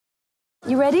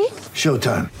You ready?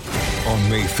 Showtime. On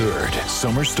May 3rd,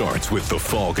 summer starts with The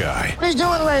Fall Guy. Let's do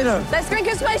it later. Let's drink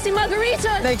a spicy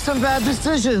margarita. Make some bad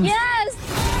decisions. Yes!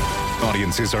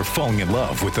 Audiences are falling in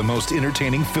love with the most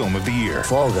entertaining film of the year.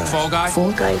 Fall Guy. Fall Guy?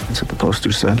 Fall guy. That's what the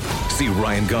poster said. See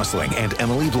Ryan Gosling and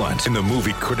Emily Blunt in the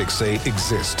movie critics say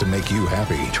exists to make you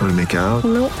happy. Trying to make it out?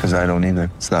 Nope. Because I don't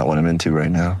either. It's not what I'm into right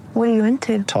now. What are you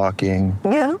into? Talking.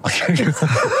 Yeah.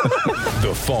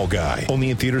 The Fall Guy.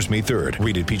 Only in theaters May 3rd.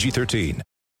 Rated PG-13.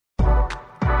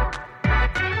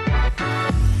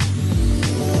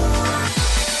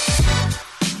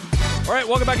 All right,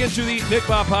 welcome back into the Nick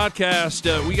Bob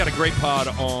Podcast. We got a great pod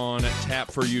on tap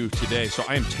for you today. So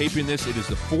I am taping this. It is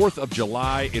the 4th of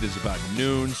July. It is about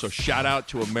noon. So shout out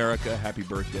to America. Happy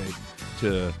birthday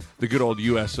to the good old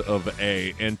U.S. of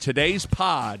A. And today's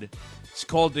pod, it's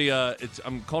called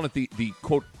I'm calling it the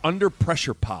quote under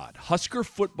pressure pod, Husker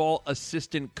football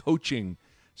assistant coaching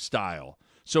style.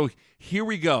 So here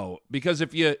we go. Because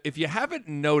if you haven't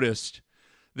noticed,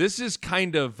 this is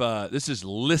kind of this is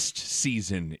list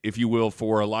season, if you will,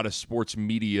 for a lot of sports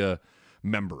media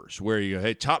members, where you go,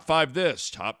 hey, top 5 this,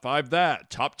 top 5 that,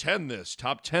 top 10 this,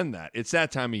 top 10 that. It's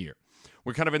that time of year.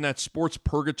 We're kind of in that sports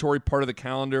purgatory part of the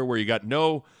calendar where you got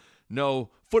no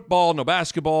football, no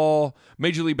basketball.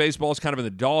 Major League Baseball is kind of in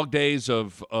the dog days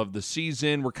of the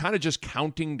season. We're kind of just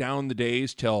counting down the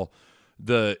days till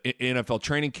the NFL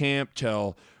training camp,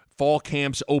 till fall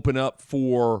camps open up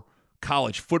for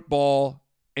college football.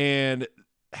 And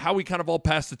how we kind of all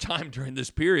pass the time during this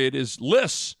period is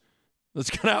lists. That's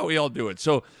kind of how we all do it.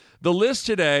 So the list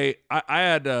today, I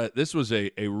had this was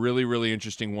a really, really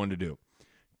interesting one to do.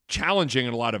 Challenging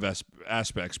in a lot of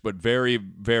aspects, but very,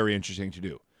 very interesting to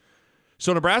do.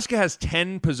 So Nebraska has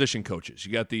 10 position coaches.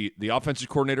 You got the offensive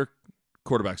coordinator,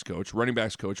 quarterbacks coach, running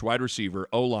backs coach, wide receiver,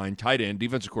 O-line, tight end,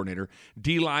 defensive coordinator,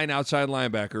 D-line, outside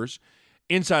linebackers,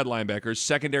 inside linebackers,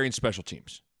 secondary, and special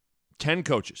teams. 10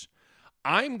 coaches.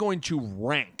 I'm going to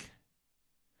rank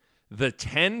the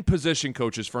 10 position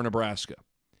coaches for Nebraska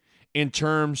in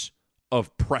terms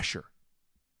of pressure.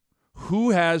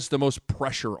 Who has the most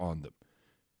pressure on them?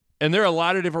 And there are a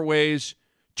lot of different ways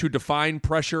to define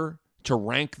pressure, to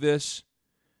rank this,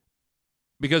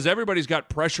 because everybody's got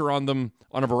pressure on them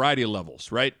on a variety of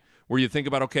levels, right? Where you think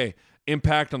about, okay,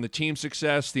 impact on the team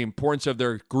success, the importance of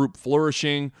their group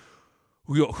flourishing,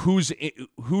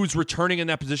 who's returning in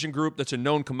that position group that's a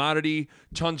known commodity,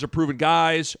 tons of proven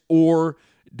guys, or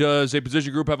does a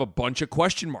position group have a bunch of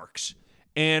question marks?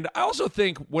 And I also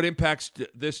think what impacts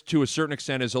this to a certain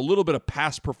extent is a little bit of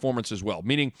past performance as well,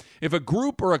 meaning if a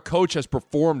group or a coach has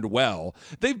performed well,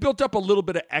 they've built up a little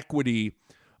bit of equity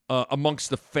amongst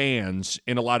the fans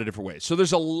in a lot of different ways. So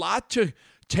there's a lot to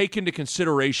take into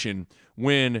consideration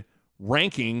when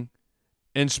ranking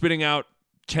and spitting out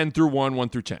 10 through 1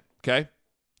 through 10, okay?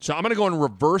 So I'm going to go in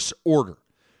reverse order.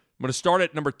 I'm going to start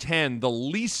at number 10, the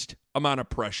least amount of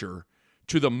pressure,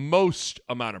 to the most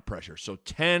amount of pressure. So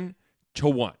 10 to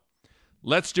 1.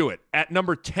 Let's do it. At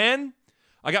number 10,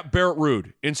 I got Barrett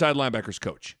Ruud, inside linebackers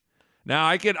coach. Now,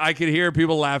 I could hear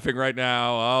people laughing right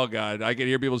now. Oh, God. I could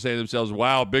hear people saying to themselves,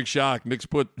 wow, big shock. Nick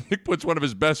puts one of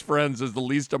his best friends as the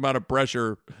least amount of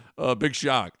pressure. Big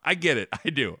shock. I get it.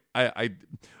 I do. I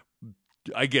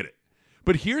get it.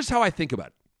 But here's how I think about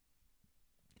it.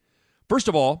 First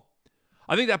of all,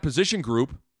 I think that position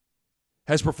group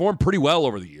has performed pretty well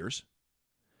over the years.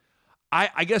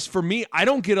 I guess for me, I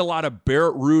don't get a lot of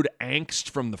Barrett Ruud angst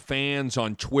from the fans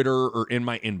on Twitter or in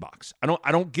my inbox.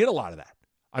 I don't get a lot of that.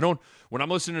 When I'm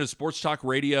listening to sports talk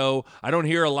radio, I don't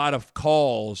hear a lot of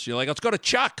calls. You're like, let's go to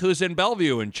Chuck, who's in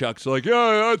Bellevue, and Chuck's like,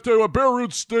 yeah, I tell you what, Barrett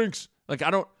Ruud stinks. Like,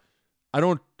 I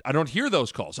don't hear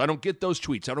those calls. I don't get those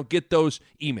tweets. I don't get those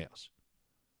emails.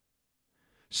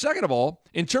 Second of all,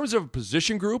 in terms of a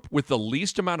position group with the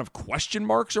least amount of question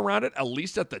marks around it, at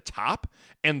least at the top,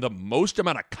 and the most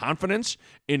amount of confidence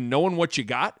in knowing what you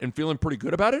got and feeling pretty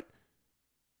good about it,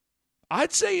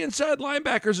 I'd say inside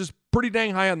linebackers is pretty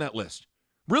dang high on that list.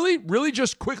 Really, really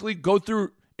just quickly go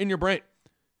through in your brain.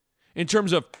 In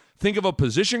terms of, think of a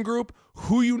position group,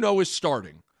 who you know is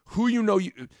starting, who you know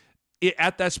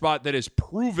at that spot that is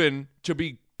proven to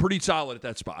be pretty solid at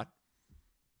that spot.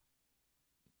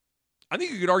 I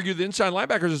think you could argue the inside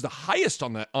linebackers is the highest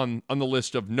on the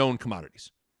list of known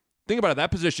commodities. Think about it.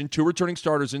 That position, 2 returning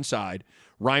starters inside,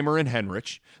 Reimer and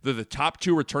Henrich. They're the top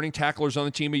 2 returning tacklers on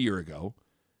the team a year ago.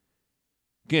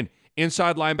 Again,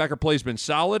 inside linebacker play has been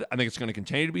solid. I think it's going to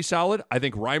continue to be solid. I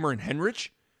think Reimer and Henrich,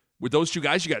 with those 2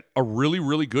 guys, you got a really,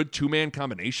 really good 2-man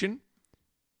combination.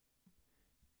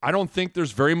 I don't think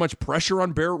there's very much pressure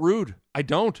on Barrett Ruud. I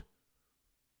don't.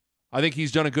 I think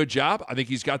he's done a good job. I think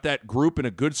he's got that group in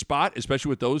a good spot, especially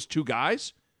with those 2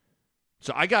 guys.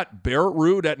 So I got Barrett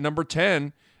Root at number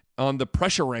 10 on the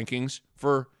pressure rankings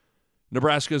for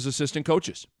Nebraska's assistant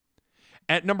coaches.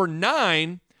 At number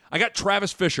 9, I got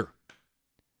Travis Fisher,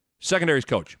 secondaries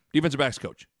coach, defensive backs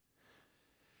coach.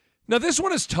 Now, this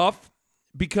one is tough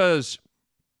because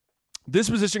this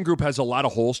position group has a lot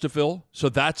of holes to fill. So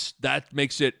that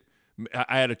makes it –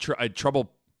 I had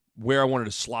trouble where I wanted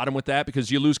to slot him with that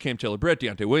because you lose Cam Taylor-Britt,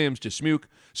 Deontay Williams, Dismuke.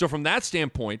 So from that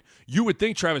standpoint, you would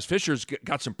think Travis Fisher's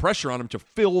got some pressure on him to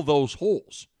fill those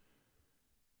holes.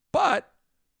 But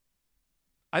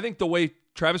I think the way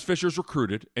Travis Fisher's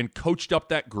recruited and coached up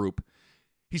that group,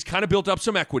 he's kind of built up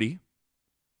some equity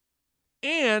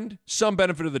and some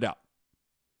benefit of the doubt.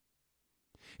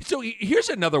 So here's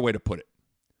another way to put it.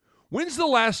 When's the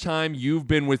last time you've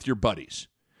been with your buddies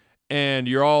and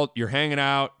you're hanging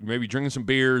out, maybe drinking some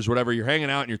beers, whatever, you're hanging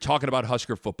out and you're talking about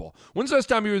Husker football? When's the last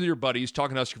time you were with your buddies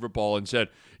talking Husker football and said,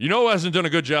 you know who hasn't done a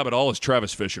good job at all is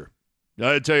Travis Fisher?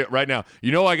 I tell you right now,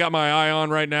 you know I got my eye on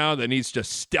right now that needs to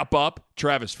step up?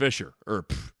 Travis Fisher.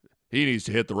 He needs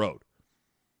to hit the road.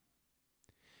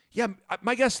 Yeah,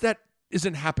 my guess that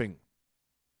isn't happening.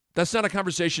 That's not a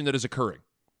conversation that is occurring.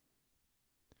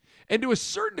 And to a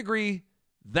certain degree,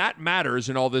 that matters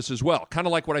in all this as well. Kind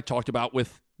of like what I talked about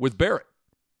with Barrett.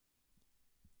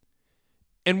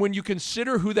 And when you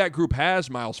consider who that group has,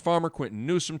 Miles Farmer, Quentin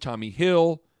Newsome, Tommy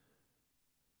Hill,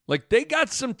 like they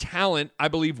got some talent, I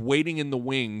believe, waiting in the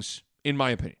wings, in my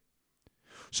opinion.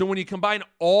 So when you combine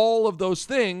all of those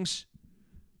things,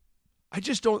 I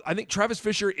think Travis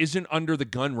Fisher isn't under the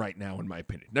gun right now, in my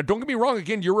opinion. Now, don't get me wrong.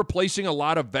 Again, you're replacing a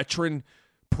lot of veteran,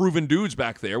 proven dudes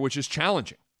back there, which is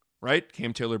challenging. Right?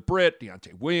 Cam Taylor-Britt,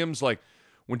 Deontay Williams. Like,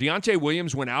 when Deontay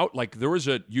Williams went out, like, there was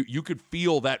you could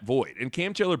feel that void. And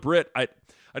Cam Taylor-Britt, I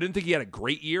didn't think he had a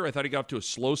great year. I thought he got off to a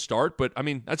slow start. But, I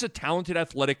mean, that's a talented,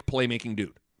 athletic, playmaking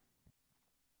dude.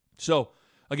 So,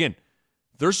 again,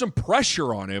 there's some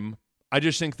pressure on him. I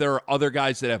just think there are other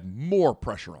guys that have more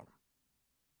pressure on him.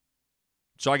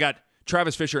 So, I got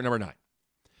Travis Fisher at number 9.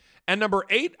 And number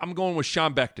 8, I'm going with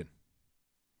Sean Beckton.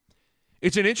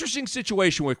 It's an interesting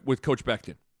situation with Coach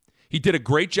Beckton. He did a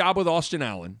great job with Austin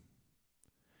Allen,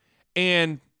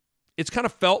 and it's kind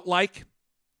of felt like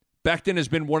Beckton has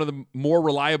been one of the more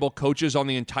reliable coaches on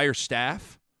the entire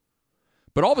staff.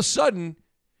 But all of a sudden,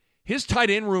 his tight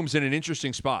end room's in an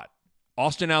interesting spot.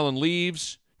 Austin Allen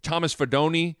leaves, Thomas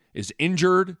Fidone is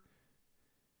injured,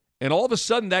 and all of a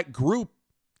sudden that group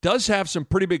does have some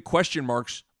pretty big question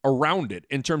marks around it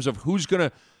in terms of who's going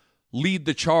to lead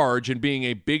the charge in being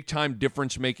a big-time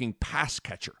difference-making pass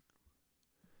catcher.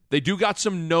 They do got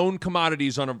some known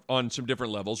commodities on some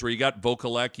different levels where you got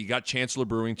Vokalek, you got Chancellor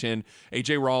Brewington,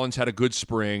 A.J. Rollins had a good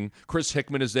spring, Chris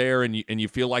Hickman is there, and you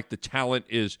feel like the talent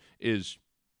is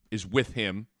with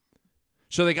him.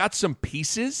 So they got some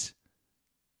pieces.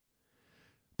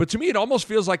 But to me, it almost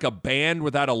feels like a band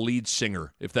without a lead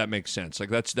singer, if that makes sense. Like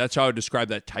that's how I would describe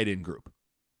that tight end group.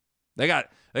 They got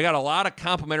a lot of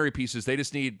complementary pieces. They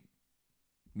just need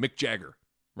Mick Jagger,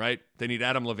 right? They need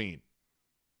Adam Levine.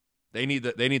 They need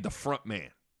the front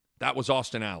man. That was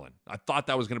Austin Allen. I thought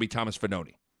that was going to be Thomas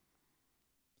Fidone.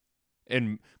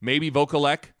 And maybe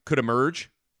Vokalek could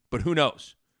emerge, but who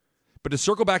knows? But to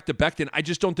circle back to Beckton, I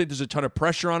just don't think there's a ton of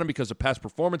pressure on him because of past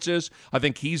performances. I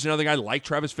think he's another guy like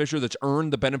Travis Fisher that's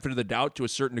earned the benefit of the doubt to a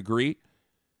certain degree.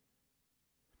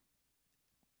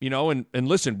 You know, and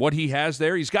listen, what he has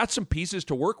there, he's got some pieces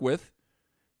to work with.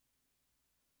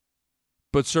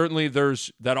 But certainly there's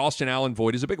that Austin Allen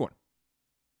void is a big one.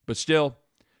 But still,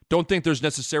 don't think there's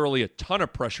necessarily a ton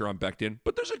of pressure on Beckton,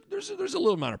 but there's a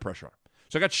little amount of pressure on him.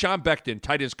 So I got Sean Beckton,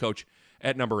 tight ends coach,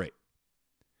 at number 8.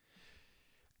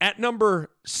 At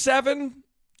number 7,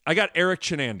 I got Eric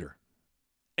Chinander.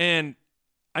 And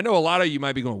I know a lot of you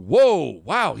might be going, whoa,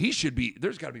 wow,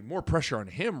 there's got to be more pressure on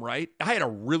him, right? I had a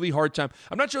really hard time.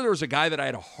 I'm not sure there was a guy that I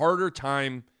had a harder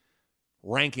time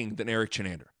ranking than Eric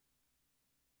Chinander.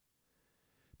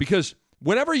 Because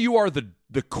whenever you are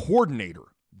the coordinator,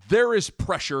 there is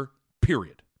pressure,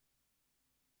 period.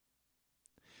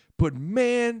 But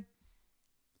man,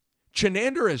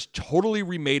 Chinander has totally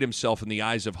remade himself in the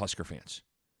eyes of Husker fans.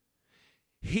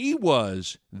 He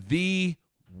was the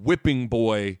whipping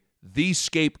boy, the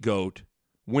scapegoat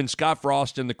when Scott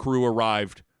Frost and the crew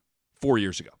arrived 4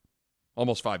 years ago,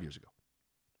 almost 5 years ago.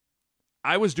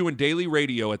 I was doing daily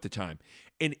radio at the time,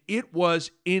 and it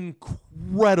was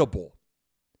incredible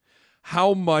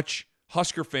how much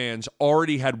Husker fans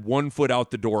already had one foot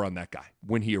out the door on that guy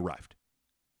when he arrived.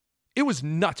 It was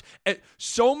nuts.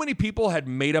 So many people had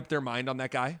made up their mind on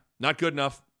that guy. Not good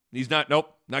enough.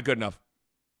 Not good enough.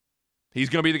 He's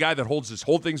going to be the guy that holds this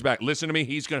whole thing's back. Listen to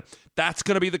me. That's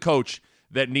going to be the coach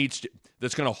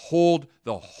that's going to hold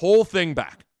the whole thing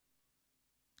back.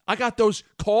 I got those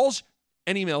calls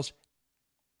and emails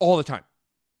all the time.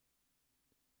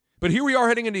 But here we are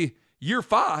heading into year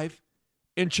 5,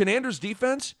 and Chinander's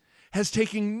defense has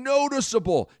taken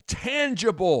noticeable,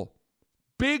 tangible,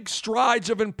 big strides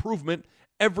of improvement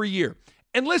every year.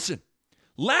 And listen,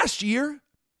 last year,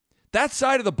 that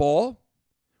side of the ball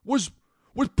was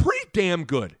pretty damn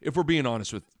good, if we're being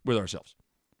honest with ourselves.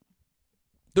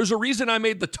 There's a reason I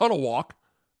made the tunnel walk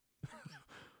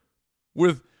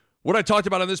with what I talked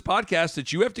about on this podcast,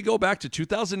 that you have to go back to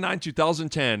 2009,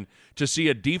 2010 to see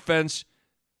a defense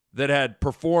that had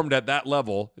performed at that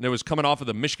level, and it was coming off of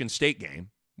the Michigan State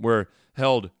game, where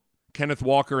held Kenneth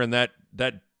Walker and that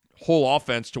whole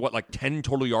offense to 10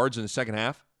 total yards in the second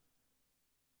half.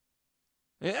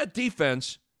 And that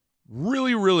defense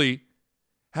really, really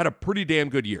had a pretty damn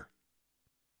good year.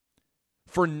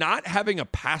 For not having a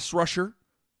pass rusher,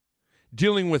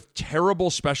 dealing with terrible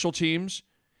special teams,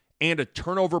 and a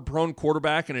turnover-prone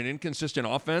quarterback and an inconsistent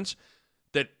offense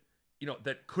that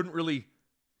couldn't really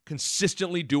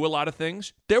consistently do a lot of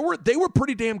things, they were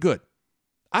pretty damn good.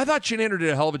 I thought Chinander did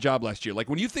a hell of a job last year. Like,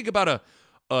 when you think about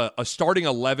a starting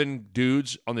 11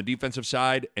 dudes on the defensive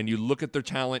side, and you look at their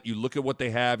talent, you look at what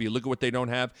they have, you look at what they don't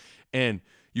have, and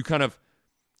you kind of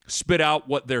spit out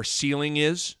what their ceiling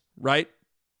is, right?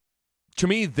 To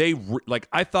me,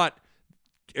 I thought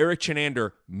Eric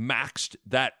Chinander maxed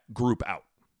that group out.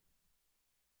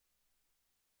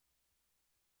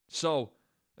 So,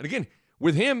 and again,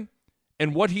 with him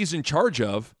and what he's in charge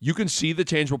of, you can see the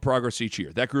tangible progress each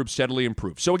year. That group steadily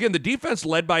improves. So again, the defense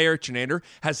led by Eric Chinander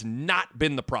has not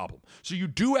been the problem. So you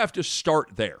do have to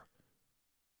start there.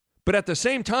 But at the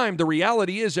same time, the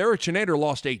reality is Eric Chinander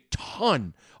lost a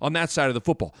ton on that side of the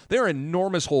football. There are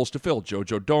enormous holes to fill.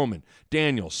 JoJo Domann,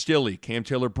 Daniel, Stilley, Cam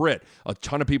Taylor-Britt, a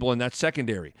ton of people in that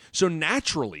secondary. So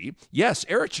naturally, yes,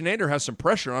 Eric Chinander has some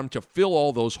pressure on him to fill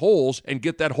all those holes and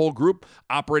get that whole group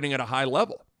operating at a high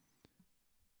level.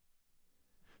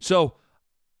 So,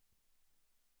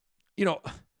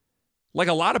 like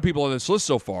a lot of people on this list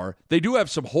so far, they do have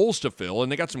some holes to fill,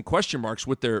 and they got some question marks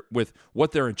with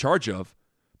what they're in charge of.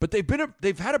 But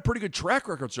they've had a pretty good track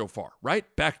record so far, right?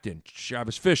 Becton,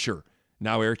 Travis Fisher,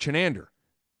 now Eric Chinander.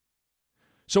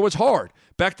 So it's hard.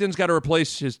 Becton's got to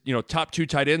replace his top 2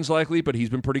 tight ends likely, but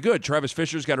he's been pretty good. Travis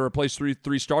Fisher's got to replace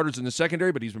three starters in the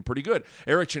secondary, but he's been pretty good.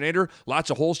 Eric Chinander, lots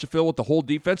of holes to fill with the whole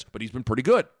defense, but he's been pretty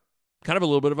good. Kind of a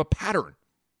little bit of a pattern.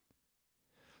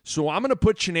 So I'm going to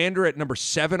put Chinander at number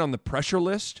 7 on the pressure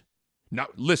list. Now,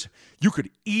 listen, you could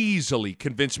easily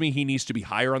convince me he needs to be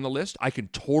higher on the list. I can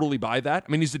totally buy that.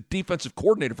 I mean, he's the defensive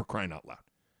coordinator, for crying out loud.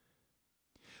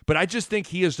 But I just think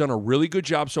he has done a really good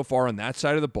job so far on that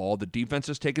side of the ball. The defense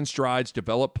has taken strides,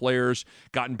 developed players,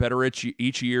 gotten better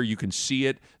each year. You can see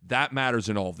it. That matters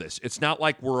in all of this. It's not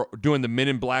like we're doing the Men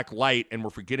in Black light and we're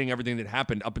forgetting everything that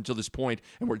happened up until this point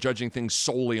and we're judging things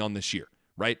solely on this year,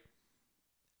 right?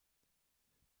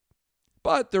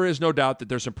 But there is no doubt that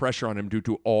there's some pressure on him due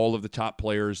to all of the top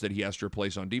players that he has to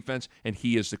replace on defense, and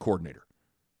he is the coordinator.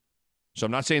 So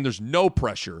I'm not saying there's no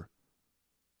pressure,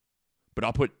 but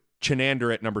I'll put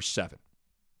Chinander at number 7.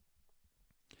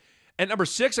 At number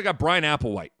 6, I got Brian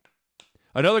Applewhite.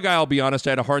 Another guy, I'll be honest,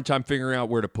 I had a hard time figuring out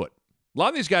where to put. A lot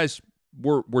of these guys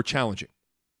were challenging.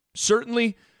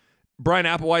 Certainly, Brian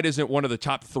Applewhite isn't one of the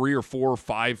top 3 or 4 or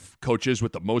 5 coaches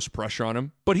with the most pressure on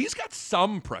him, but he's got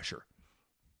some pressure.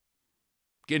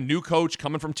 Again, new coach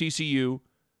coming from TCU,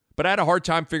 but I had a hard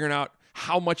time figuring out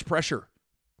how much pressure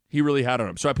he really had on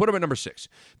him. So I put him at number 6.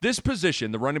 This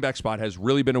position, the running back spot, has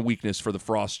really been a weakness for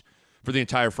the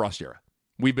entire Frost era.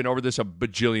 We've been over this a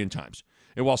bajillion times.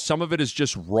 And while some of it is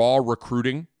just raw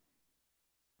recruiting,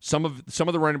 some of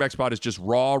the running back spot is just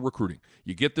raw recruiting.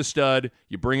 You get the stud,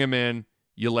 you bring him in,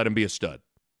 you let him be a stud.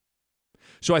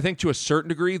 So I think to a certain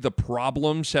degree, the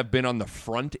problems have been on the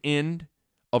front end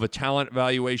of a talent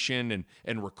evaluation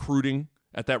and recruiting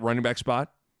at that running back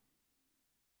spot.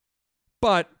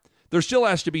 But there still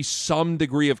has to be some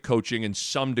degree of coaching and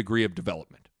some degree of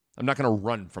development. I'm not going to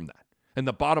run from that. And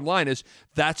the bottom line is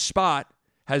that spot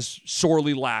has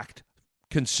sorely lacked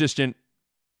consistent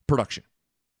production.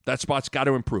 That spot's got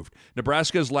to improve.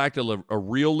 Nebraska has lacked a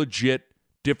real legit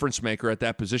difference maker at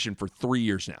that position for 3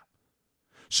 years now.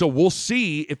 So we'll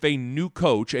see if a new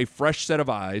coach, a fresh set of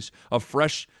eyes, a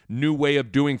fresh new way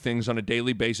of doing things on a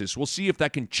daily basis, we'll see if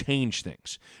that can change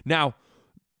things. Now,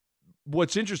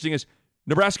 what's interesting is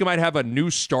Nebraska might have a new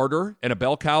starter and a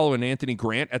bell cow and Anthony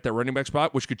Grant at that running back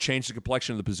spot, which could change the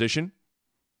complexion of the position.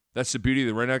 That's the beauty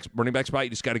of the running back spot. You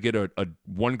just got to get a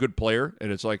one good player,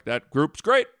 and it's like that group's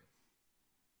great.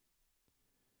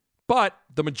 But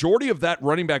the majority of that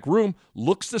running back room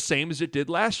looks the same as it did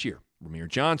last year. Ramir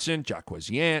Johnson, Jaquez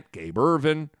Yant, Gabe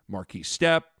Ervin, Marquise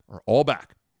Stepp are all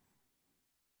back.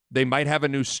 They might have a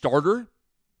new starter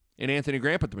in Anthony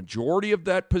Grant, but the majority of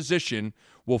that position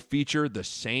will feature the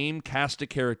same cast of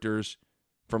characters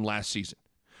from last season.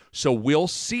 So we'll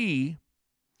see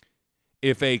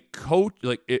if a coach,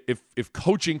 if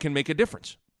coaching can make a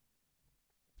difference.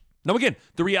 Now, again,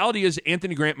 the reality is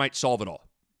Anthony Grant might solve it all.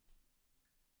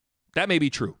 That may be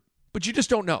true, but you just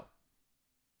don't know.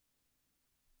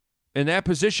 And that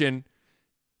position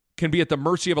can be at the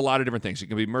mercy of a lot of different things. It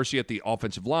can be mercy at the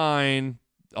offensive line,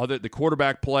 the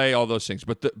quarterback play, all those things.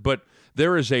 But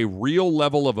there is a real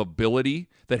level of ability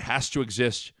that has to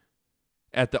exist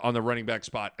on the running back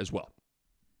spot as well.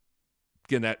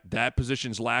 Again, that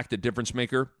position's lacked a difference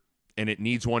maker, and it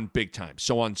needs one big time.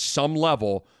 So on some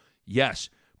level, yes,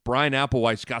 Brian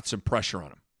Applewhite's got some pressure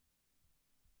on him.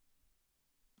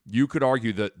 You could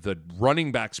argue that the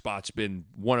running back spot's been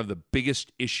one of the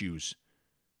biggest issues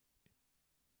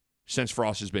since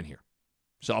Frost has been here.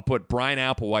 So I'll put Brian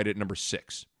Applewhite at number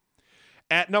 6.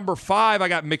 At number 5, I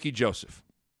got Mickey Joseph.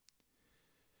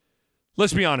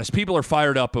 Let's be honest. People are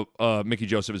fired up. Mickey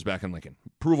Joseph is back in Lincoln.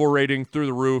 Approval rating through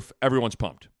the roof. Everyone's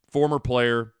pumped. Former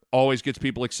player, always gets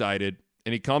people excited.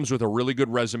 And he comes with a really good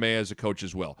resume as a coach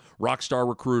as well. Rockstar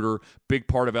recruiter, big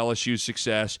part of LSU's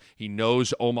success. He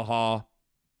knows Omaha.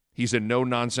 He's a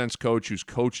no-nonsense coach who's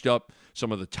coached up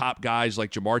some of the top guys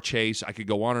like Jamar Chase. I could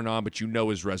go on and on, but you know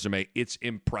his resume. It's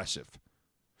impressive.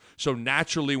 So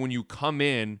naturally, when you come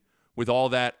in with all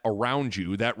that around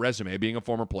you, that resume, being a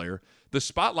former player, the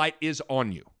spotlight is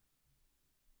on you,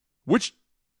 which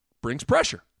brings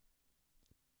pressure.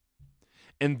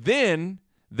 And then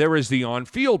there is the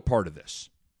on-field part of this.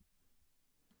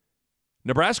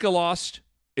 Nebraska lost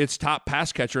its top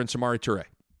pass catcher in Samori Toure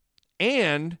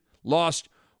and lost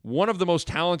one of the most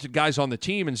talented guys on the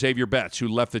team in Xavier Betts, who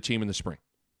left the team in the spring.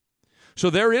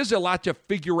 So there is a lot to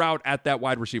figure out at that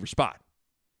wide receiver spot.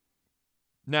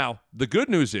 Now, the good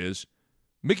news is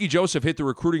Mickey Joseph hit the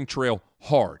recruiting trail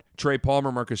hard. Trey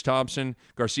Palmer, Marcus Thompson,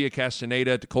 Garcia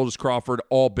Castaneda, Dakotas Crawford,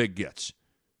 all big gets.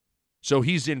 So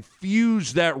he's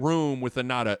infused that room with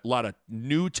a lot of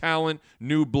new talent,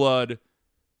 new blood.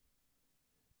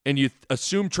 And you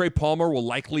assume Trey Palmer will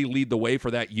likely lead the way for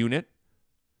that unit.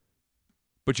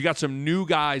 But you got some new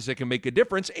guys that can make a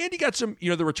difference. And you got some,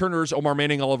 the returners, Omar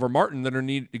Manning, Oliver Martin, that are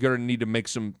going to need to make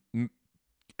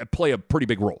play a pretty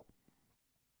big role.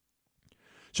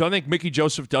 So I think Mickey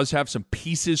Joseph does have some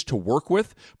pieces to work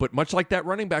with, but much like that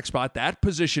running back spot, that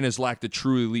position has lacked a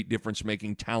true elite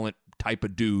difference-making talent type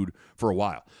of dude for a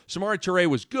while. Samori Toure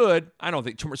was good. I don't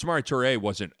think Samori Toure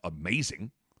wasn't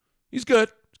amazing. He's good.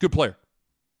 He's a good player.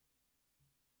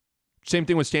 Same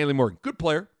thing with Stanley Morgan. Good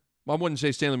player. I wouldn't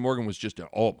say Stanley Morgan was just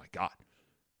oh my God.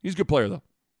 He's a good player, though.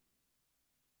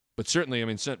 But certainly,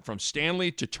 from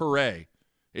Stanley to Toure,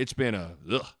 it's been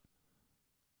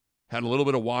Had a little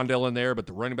bit of Wandale in there, but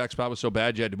the running back spot was so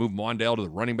bad you had to move Wandale to the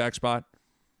running back spot.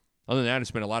 Other than that,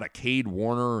 it's been a lot of Cade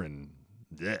Warner and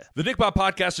bleh. The Nick Bob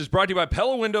Podcast is brought to you by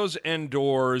Pella Windows and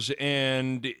Doors,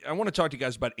 and I want to talk to you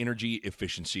guys about energy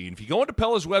efficiency. And if you go into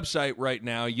Pella's website right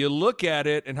now, you look at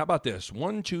it, and how about this?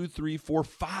 1, 2, 3, 4,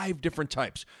 5 different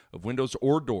types of windows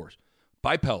or doors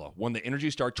by Pella won the Energy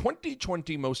Star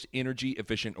 2020 Most Energy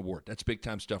Efficient Award. That's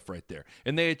big-time stuff right there.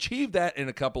 And they achieved that in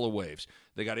a couple of ways.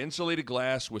 They got insulated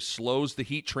glass, which slows the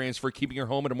heat transfer, keeping your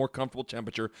home at a more comfortable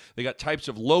temperature. They got types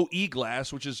of low-E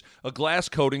glass, which is a glass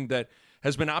coating that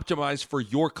has been optimized for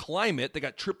your climate. They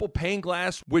got triple pane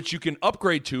glass, which you can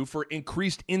upgrade to for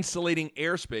increased insulating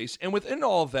airspace. And within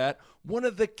all of that, one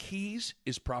of the keys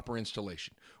is proper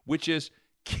installation, which is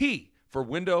key for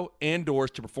window and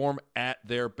doors to perform at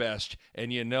their best.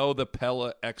 And the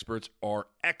Pella experts are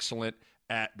excellent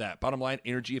at that. Bottom line,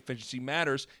 energy efficiency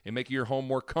matters in making your home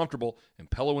more comfortable, and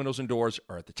Pella windows and doors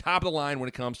are at the top of the line when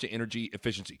it comes to energy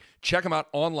efficiency. Check them out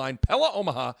online,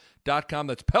 PellaOmaha.com.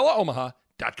 That's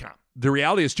PellaOmaha.com. The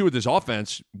reality is, too, with this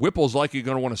offense, Whipple's likely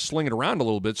going to want to sling it around a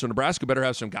little bit, so Nebraska better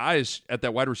have some guys at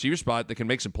that wide receiver spot that can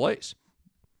make some plays.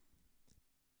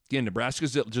 Again,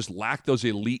 Nebraska's just lacked those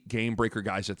elite game-breaker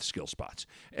guys at the skill spots.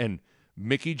 And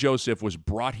Mickey Joseph was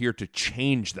brought here to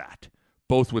change that,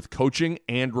 both with coaching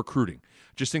and recruiting.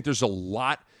 Just think there's a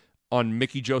lot on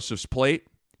Mickey Joseph's plate.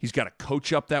 He's got to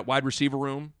coach up that wide receiver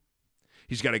room.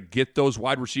 He's got to get those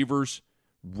wide receivers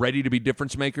ready to be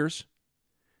difference makers.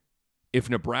 If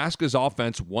Nebraska's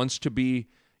offense wants to be,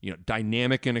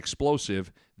 dynamic and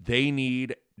explosive, they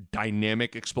need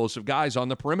dynamic, explosive guys on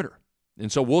the perimeter. And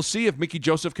so we'll see if Mickey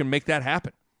Joseph can make that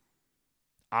happen.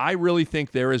 I really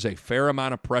think there is a fair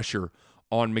amount of pressure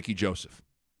on Mickey Joseph.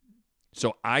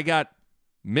 So I got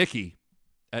Mickey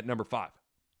at number 5.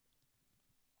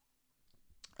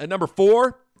 At number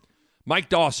 4, Mike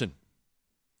Dawson.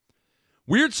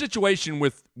 Weird situation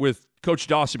with Coach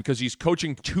Dawson because he's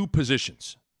coaching 2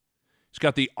 positions. He's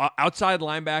got the outside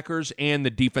linebackers and the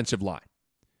defensive line.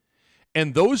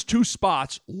 And those 2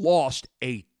 spots lost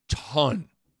a ton.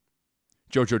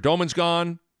 Jojo Doman's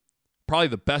gone, probably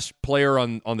the best player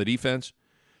on the defense.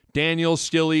 Daniels,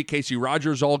 Stilley, Casey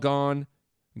Rogers all gone.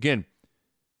 Again,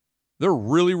 they're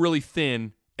really, really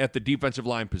thin at the defensive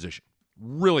line position.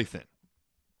 Really thin.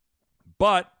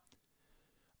 But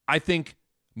I think,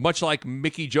 much like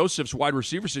Mickey Joseph's wide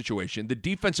receiver situation, the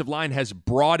defensive line has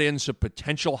brought in some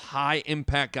potential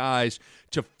high-impact guys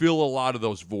to fill a lot of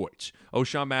those voids.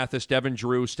 O'Shawn Mathis, Devin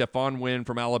Drew, Stephon Wynn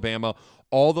from Alabama,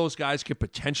 all those guys could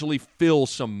potentially fill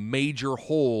some major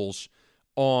holes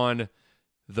on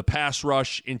the pass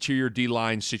rush, interior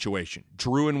D-line situation.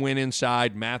 Drew and Wynn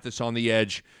inside, Mathis on the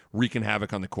edge, wreaking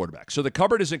havoc on the quarterback. So the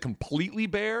cupboard isn't completely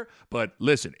bare, but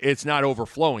listen, it's not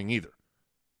overflowing either.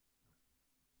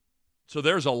 So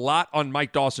there's a lot on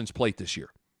Mike Dawson's plate this year.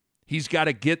 He's got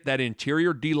to get that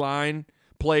interior D-line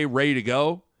play ready to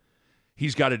go.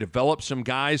 He's got to develop some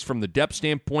guys from the depth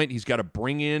standpoint. He's got to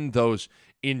bring in those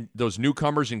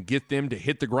newcomers and get them to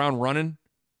hit the ground running.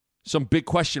 Some big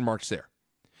question marks there.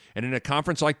 And in a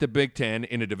conference like the Big Ten,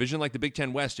 in a division like the Big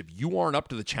Ten West, if you aren't up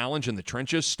to the challenge in the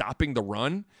trenches, stopping the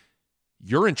run,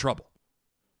 you're in trouble.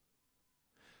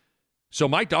 So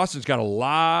Mike Dawson's got a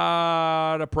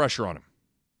lot of pressure on him.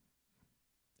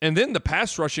 And then the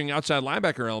pass rushing outside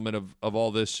linebacker element of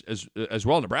all this as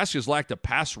well. Nebraska's lacked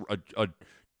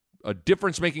a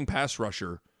difference-making pass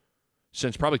rusher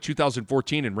since probably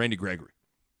 2014 in Randy Gregory.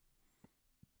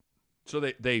 So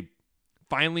they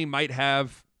finally might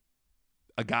have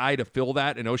a guy to fill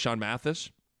that in O'Shawn Mathis.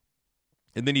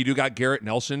 And then you do got Garrett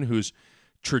Nelson, whose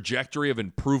trajectory of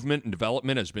improvement and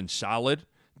development has been solid.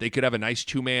 They could have a nice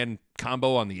 2-man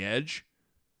combo on the edge.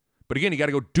 But again, you got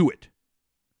to go do it.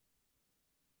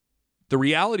 The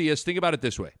reality is, think about it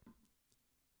this way.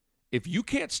 If you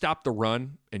can't stop the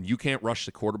run and you can't rush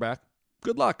the quarterback,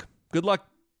 good luck. Good luck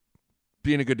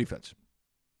being a good defense.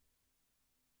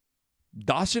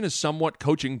 Dawson is somewhat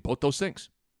coaching both those things.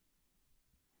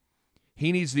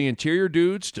 He needs the interior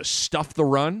dudes to stuff the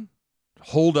run,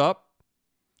 hold up,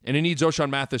 and he needs O'Shawn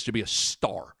Mathis to be a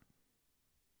star.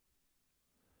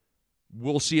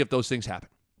 We'll see if those things happen.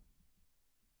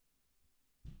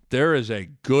 There is a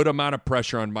good amount of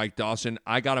pressure on Mike Dawson.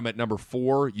 I got him at number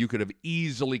 4. You could have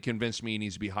easily convinced me he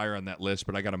needs to be higher on that list,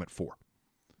 but I got him at 4.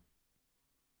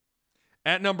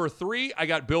 At number 3, I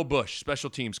got Bill Busch, special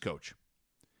teams coach.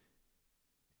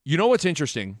 You know what's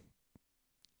interesting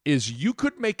is you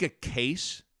could make a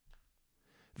case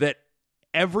that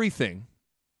everything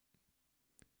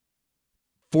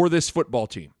for this football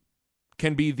team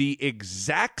can be the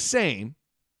exact same,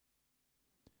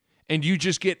 and you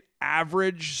just get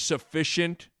average,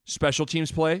 sufficient special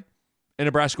teams play, and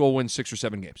Nebraska will win 6 or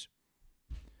 7 games.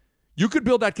 You could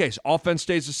build that case. Offense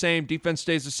stays the same. Defense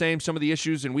stays the same. Some of the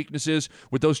issues and weaknesses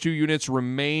with those 2 units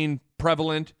remain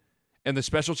prevalent, and the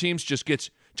special teams just gets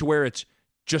to where it's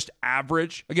just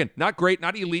average. Again, not great,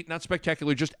 not elite, not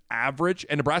spectacular, just average,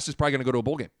 and Nebraska's probably going to go to a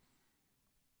bowl game.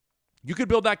 You could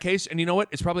build that case, and you know what?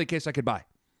 It's probably a case I could buy.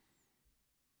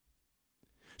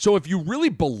 So if you really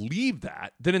believe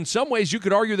that, then in some ways you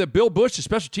could argue that Bill Busch, the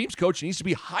special teams coach, needs to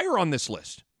be higher on this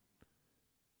list.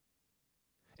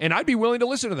 And I'd be willing to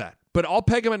listen to that. But I'll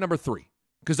peg him at number 3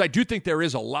 because I do think there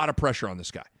is a lot of pressure on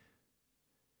this guy.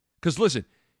 Because listen,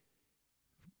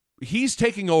 he's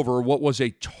taking over what was a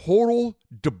total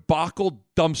debacle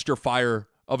dumpster fire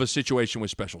of a situation with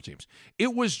special teams.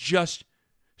 It was just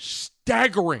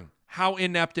staggering how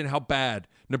inept and how bad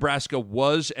Nebraska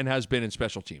was and has been in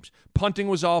special teams. Punting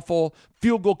was awful.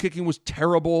 Field goal kicking was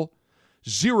terrible.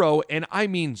 0, and I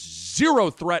mean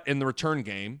 0 threat in the return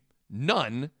game.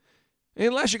 None.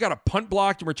 Unless you got a punt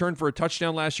blocked in return for a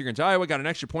touchdown last year against Iowa, got an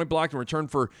extra point blocked in return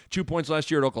for 2 points last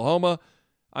year at Oklahoma.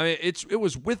 I mean, it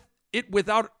was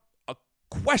without a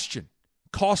question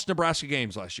cost Nebraska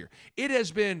games last year. It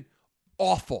has been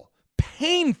awful,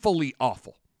 painfully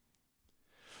awful.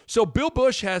 So Bill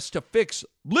Busch has to fix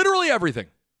literally everything.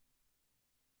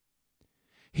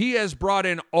 He has brought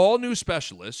in all new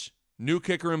specialists, new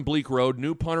kicker in Bleak Road,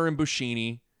 new punter in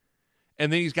Buschini,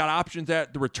 and then he's got options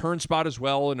at the return spot as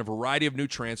well and a variety of new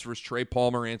transfers, Trey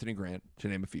Palmer, Anthony Grant, to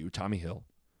name a few, Tommy Hill.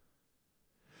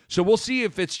 So we'll see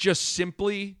if it's just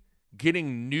simply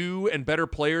getting new and better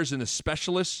players in the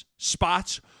specialist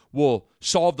spots will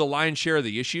solve the lion's share of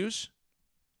the issues.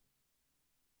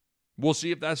 We'll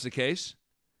see if that's the case.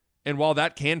 And while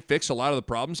that can fix a lot of the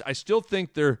problems, I still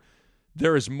think there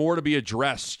there is more to be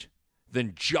addressed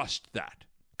than just that.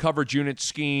 Coverage unit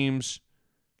schemes,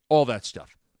 all that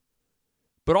stuff.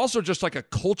 But also just like a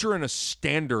culture and a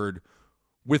standard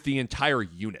with the entire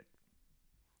unit.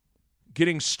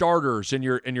 Getting starters and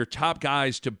your top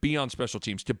guys to be on special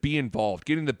teams, to be involved.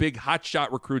 Getting the big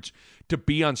hotshot recruits to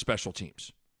be on special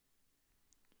teams.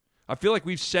 I feel like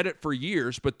we've said it for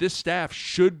years, but this staff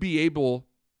should be able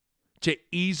to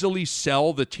easily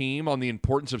sell the team on the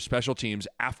importance of special teams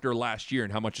after last year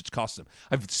and how much it's cost them.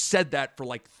 I've said that for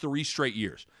like 3 straight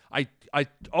years. I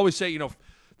always say, the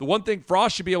one thing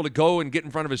Frost should be able to go and get in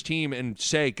front of his team and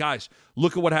say, guys,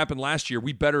 look at what happened last year.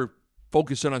 We better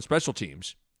focus in on special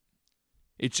teams.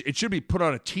 It should be put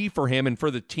on a tee for him and for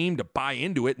the team to buy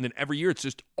into it, and then every year it's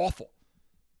just awful.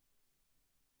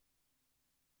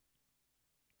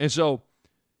 And so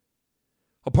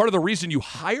a part of the reason you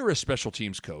hire a special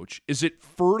teams coach is it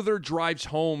further drives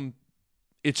home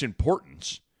its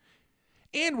importance.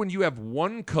 And when you have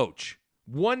one coach,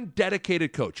 one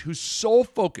dedicated coach whose sole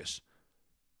focus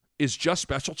is just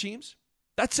special teams,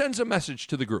 that sends a message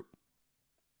to the group,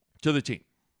 to the team.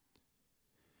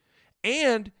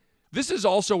 And this is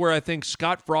also where I think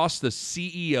Scott Frost, the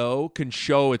CEO, can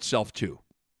show itself too.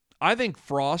 I think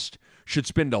Frost should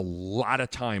spend a lot of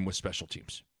time with special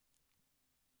teams.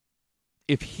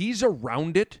 If he's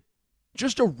around it,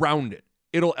 just around it,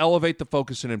 it'll elevate the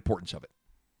focus and importance of it.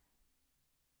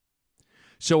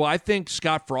 So I think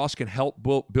Scott Frost can help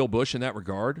Bill Busch in that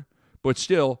regard, but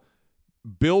still,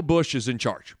 Bill Busch is in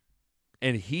charge,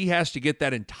 and he has to get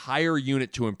that entire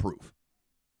unit to improve.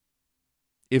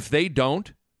 If they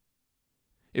don't,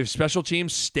 if special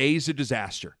teams stays a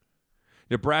disaster,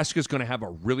 Nebraska's going to have a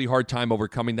really hard time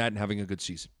overcoming that and having a good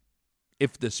season.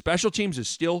 If the special teams is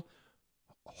still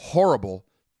horrible,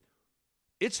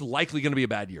 it's likely going to be a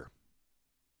bad year.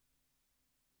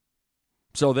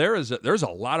 So there's a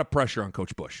lot of pressure on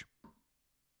Coach Busch.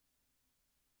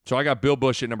 So I got Bill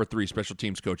Busch at number 3, special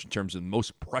teams coach, in terms of the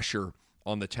most pressure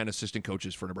on the 10 assistant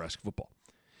coaches for Nebraska football.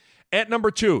 At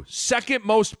number 2, second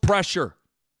most pressure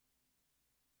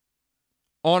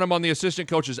on him on the assistant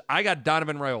coaches, I got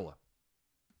Donovan Raiola.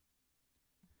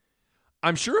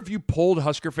 I'm sure if you polled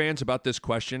Husker fans about this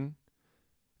question,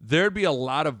 there'd be a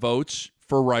lot of votes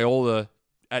for Raiola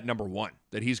at number 1,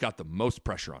 that he's got the most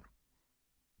pressure on him.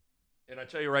 And I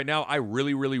tell you right now, I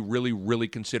really, really, really, really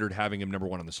considered having him number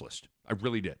 1 on this list. I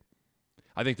really did.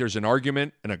 I think there's an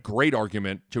argument, and a great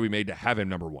argument, to be made to have him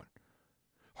number 1.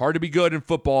 Hard to be good in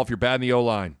football if you're bad in the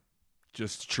O-line.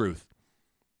 Just the truth.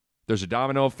 There's a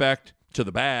domino effect to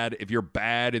the bad if you're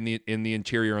bad in the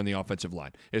interior on the offensive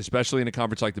line, especially in a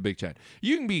conference like the Big Ten.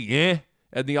 You can be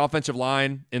at the offensive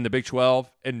line in the Big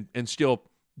 12 and still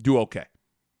do okay.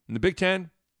 In the Big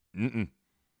Ten,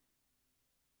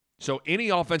 So any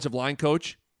offensive line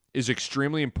coach is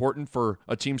extremely important for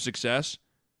a team's success,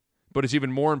 but it's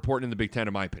even more important in the Big Ten,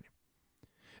 in my opinion.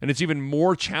 And it's even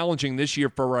more challenging this year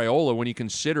for Raiola when you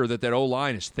consider that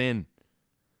O-line is thin.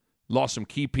 Lost some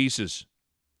key pieces,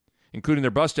 including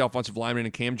their bust offensive lineman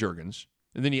and Cam Jurgens.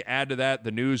 And then you add to that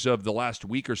the news of the last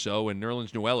week or so, and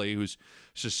Nerlens Noel, who's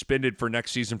suspended for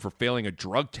next season for failing a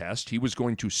drug test. He was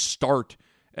going to start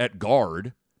at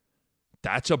guard.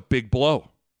 That's a big blow.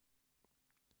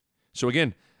 So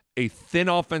again, a thin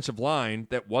offensive line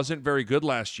that wasn't very good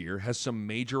last year has some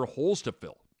major holes to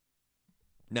fill.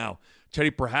 Now, Teddy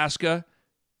Prohaska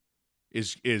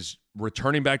is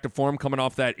returning back to form coming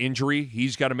off that injury.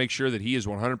 He's got to make sure that he is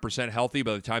 100% healthy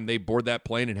by the time they board that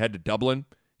plane and head to Dublin,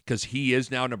 because he is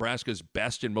now Nebraska's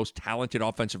best and most talented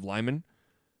offensive lineman.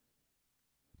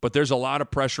 But there's a lot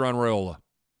of pressure on Raiola.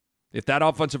 If that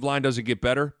offensive line doesn't get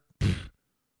better,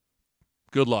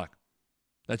 good luck.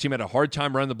 That team had a hard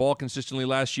time running the ball consistently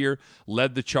last year,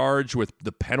 led the charge with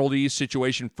the penalties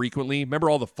situation frequently. Remember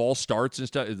all the false starts and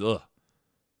stuff? Ugh.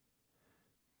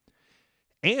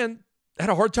 And had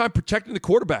a hard time protecting the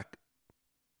quarterback.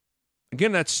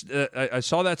 Again, that's I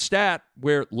saw that stat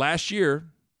where last year,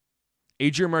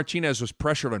 Adrian Martinez was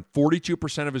pressured on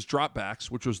 42% of his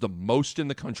dropbacks, which was the most in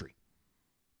the country.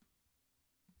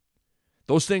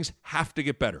 Those things have to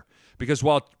get better. Because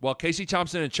while Casey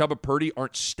Thompson and Chubba Purdy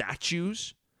aren't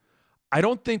statues, I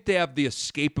don't think they have the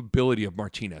escapability of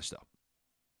Martinez, though.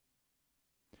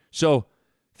 So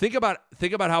think about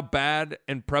how bad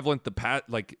and prevalent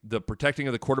the protecting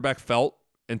of the quarterback felt,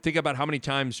 and think about how many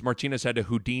times Martinez had to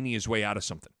Houdini his way out of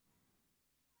something.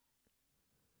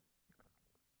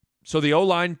 So the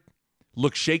O-line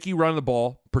looked shaky running the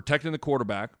ball, protecting the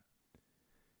quarterback,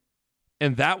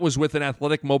 and that was with an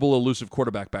athletic, mobile, elusive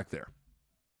quarterback back there.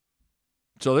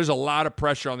 So there's a lot of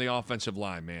pressure on the offensive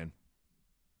line, man.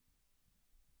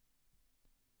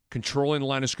 controlling the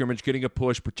line of scrimmage, getting a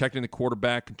push, protecting the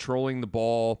quarterback, controlling the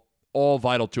ball, all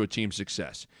vital to a team's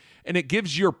success. And it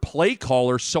gives your play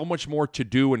caller so much more to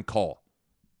do and call.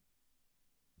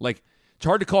 Like, it's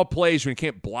hard to call plays when you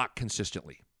can't block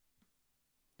consistently.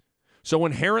 So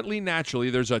inherently, naturally,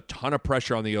 there's a ton of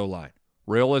pressure on the O-line.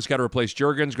 Raiola's got to replace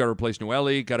Juergens, got to replace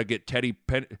Noelle, got to get Teddy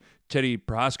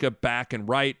Prohaska back and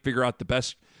right, figure out the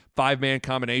best five-man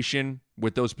combination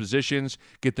with those positions,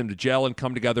 get them to gel and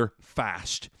come together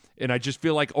fast. And I just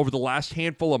feel like over the last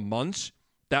handful of months,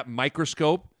 that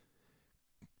microscope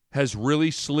has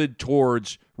really slid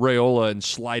towards Raiola and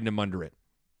sliding him under it.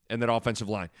 And that offensive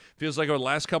line. Feels like over the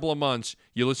last couple of months,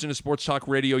 you listen to sports talk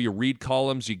radio, you read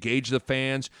columns, you gauge the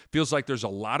fans. Feels like there's a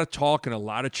lot of talk and a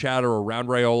lot of chatter around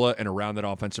Raiola and around that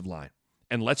offensive line.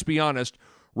 And let's be honest,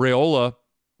 Raiola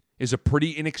is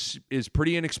pretty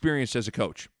inexperienced as a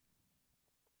coach.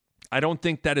 I don't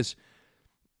think that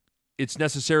it's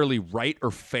necessarily right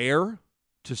or fair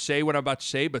to say what I'm about to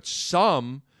say, but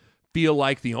some feel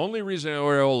like the only reason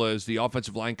Raiola is the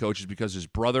offensive line coach is because his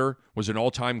brother was an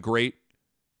all-time great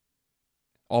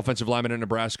offensive lineman in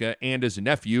Nebraska, and his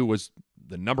nephew was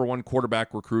the number one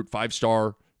quarterback recruit,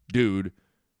 5-star dude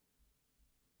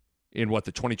in the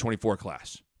 2024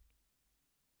 class.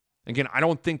 Again, I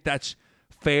don't think that's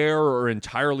fair or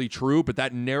entirely true, but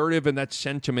that narrative and that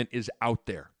sentiment is out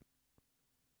there.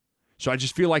 So I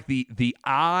just feel like the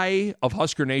eye of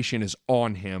Husker Nation is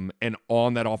on him and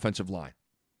on that offensive line.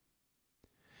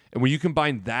 And when you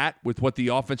combine that with what the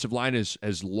offensive line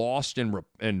has lost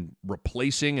and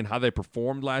replacing and how they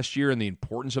performed last year and the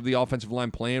importance of the offensive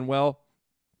line playing well,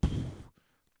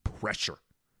 pressure.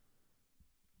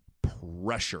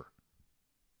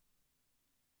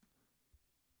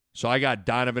 So I got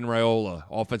Donovan Raiola,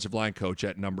 offensive line coach,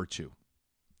 at number 2.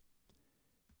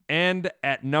 And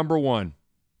at number 1,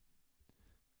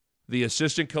 the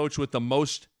assistant coach with the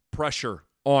most pressure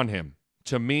on him,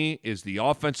 to me, is the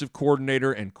offensive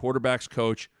coordinator and quarterbacks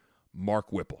coach,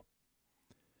 Mark Whipple.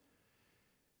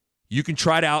 You can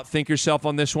try to outthink yourself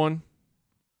on this one,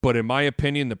 but in my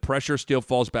opinion, the pressure still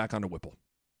falls back onto Whipple.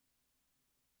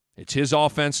 It's his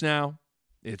offense now.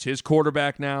 It's his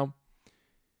quarterback now.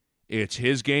 It's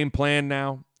his game plan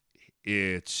now.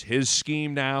 It's his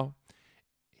scheme now.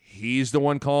 He's the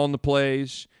one calling the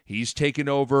plays. He's taking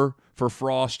over for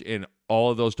Frost in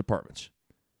all of those departments.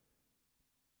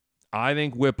 I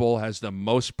think Whipple has the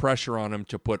most pressure on him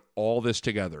to put all this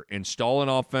together. Install an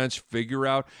offense, figure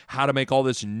out how to make all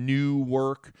this new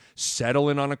work, settle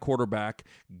in on a quarterback,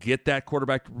 get that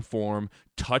quarterback to perform,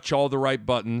 touch all the right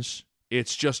buttons.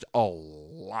 It's just a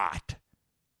lot.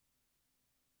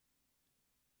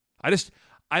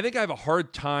 I think I have a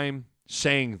hard time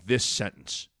saying this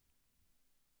sentence.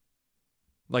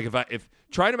 Like if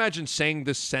try to imagine saying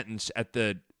this sentence at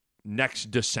the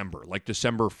next December, like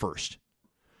December 1st.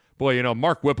 Boy,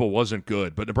 Mark Whipple wasn't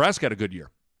good, but Nebraska had a good year.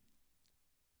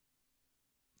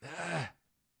 I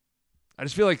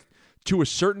just feel like to a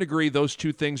certain degree, those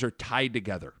two things are tied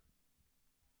together.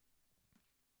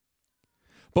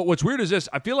 But what's weird is this.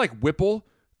 I feel like Whipple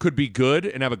could be good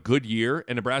and have a good year,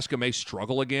 and Nebraska may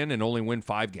struggle again and only win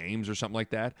 5 games or something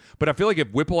like that. But I feel like if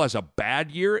Whipple has a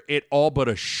bad year, it all but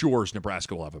assures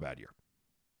Nebraska will have a bad year.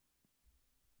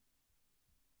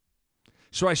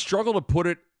 So I struggle to put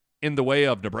it in the way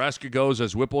of Nebraska goes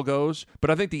as Whipple goes, but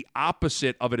I think the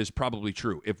opposite of it is probably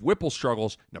true. If Whipple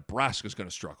struggles, Nebraska's going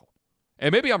to struggle.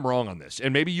 And maybe I'm wrong on this,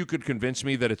 and maybe you could convince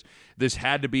me that this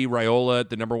had to be Raiola at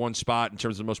the number 1 spot in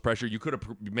terms of the most pressure.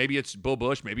 Maybe it's Bill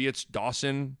Busch, maybe it's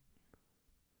Dawson.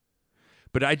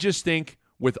 But I just think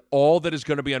with all that is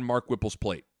going to be on Mark Whipple's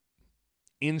plate,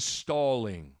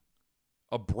 installing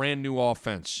a brand new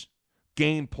offense,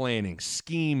 game planning,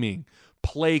 scheming,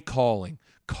 play calling,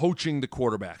 coaching the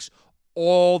quarterbacks,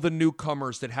 all the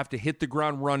newcomers that have to hit the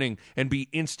ground running and be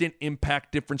instant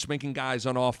impact difference-making guys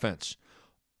on offense.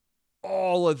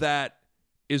 All of that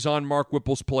is on Mark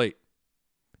Whipple's plate.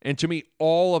 And to me,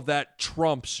 all of that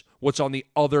trumps what's on the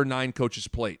other 9 coaches'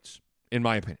 plates, in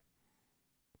my opinion.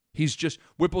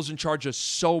 Whipple's in charge of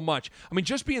so much. I mean,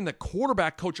 just being the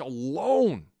quarterback coach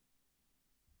alone,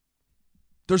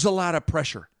 there's a lot of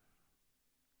pressure.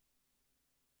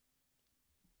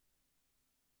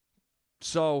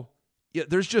 So, yeah,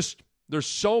 there's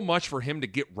so much for him to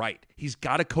get right. He's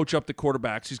got to coach up the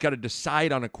quarterbacks. He's got to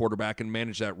decide on a quarterback and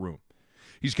manage that room.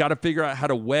 He's got to figure out how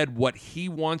to wed what he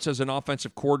wants as an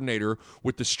offensive coordinator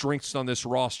with the strengths on this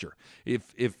roster.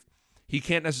 If he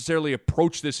can't necessarily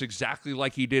approach this exactly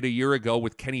like he did a year ago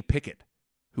with Kenny Pickett,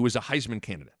 who was a Heisman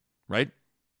candidate, right?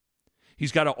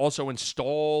 He's got to also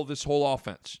install this whole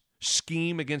offense,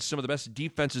 scheme against some of the best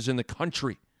defenses in the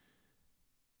country.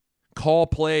 call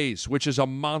plays, which is a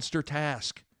monster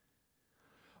task.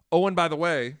 Oh, and by the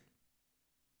way,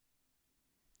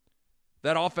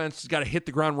 that offense has got to hit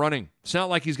the ground running. It's not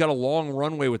like he's got a long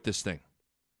runway with this thing.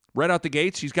 Right out the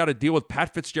gates, he's got to deal with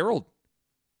Pat Fitzgerald.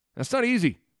 That's not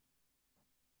easy.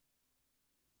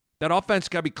 That offense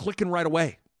got to be clicking right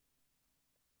away.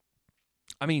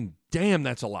 I mean, damn,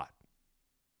 that's a lot.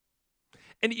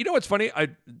 And you know what's funny? I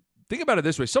think about it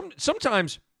this way.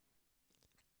 Sometimes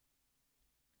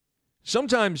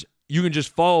you can just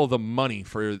follow the money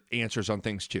for answers on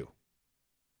things too.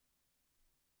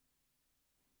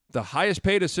 The highest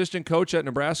paid assistant coach at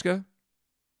Nebraska,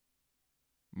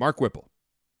 Mark Whipple,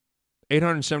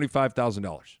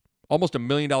 $875,000, almost $1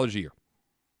 million a year.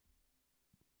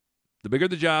 The bigger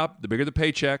the job, the bigger the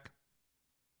paycheck,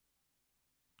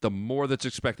 the more that's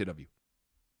expected of you.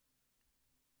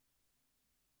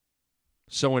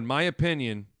 So in my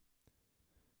opinion,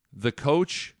 the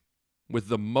coach with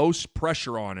the most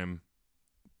pressure on him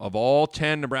of all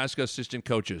 10 Nebraska assistant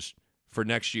coaches for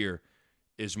next year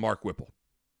is Mark Whipple.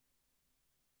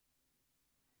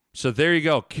 So there you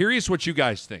go. Curious what you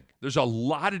guys think. There's a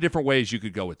lot of different ways you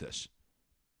could go with this.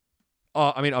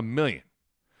 A million.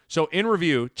 So in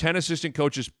review, 10 assistant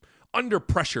coaches under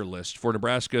pressure list for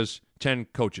Nebraska's 10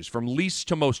 coaches, from least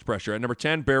to most pressure. At number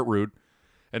 10, Barrett Ruud.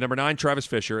 At number 9, Travis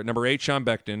Fisher. At number 8, Sean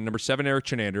Beckton. Number 7, Eric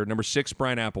Chinander. Number 6,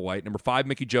 Brian Applewhite. Number 5,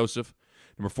 Mickey Joseph.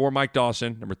 Number 4, Mike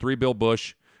Dawson. Number 3, Bill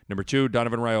Bush. Number 2,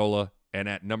 Donovan Raiola. And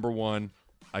at number 1,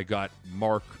 I got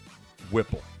Mark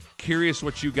Whipple. Curious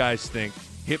what you guys think.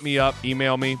 Hit me up.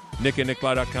 Email me,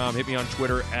 nick@nickbaugh.com. Hit me on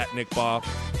Twitter, @nickbaugh.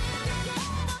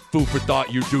 Food for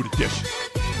thought. You do the dishes.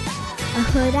 A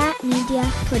Huda Media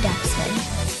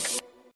Production.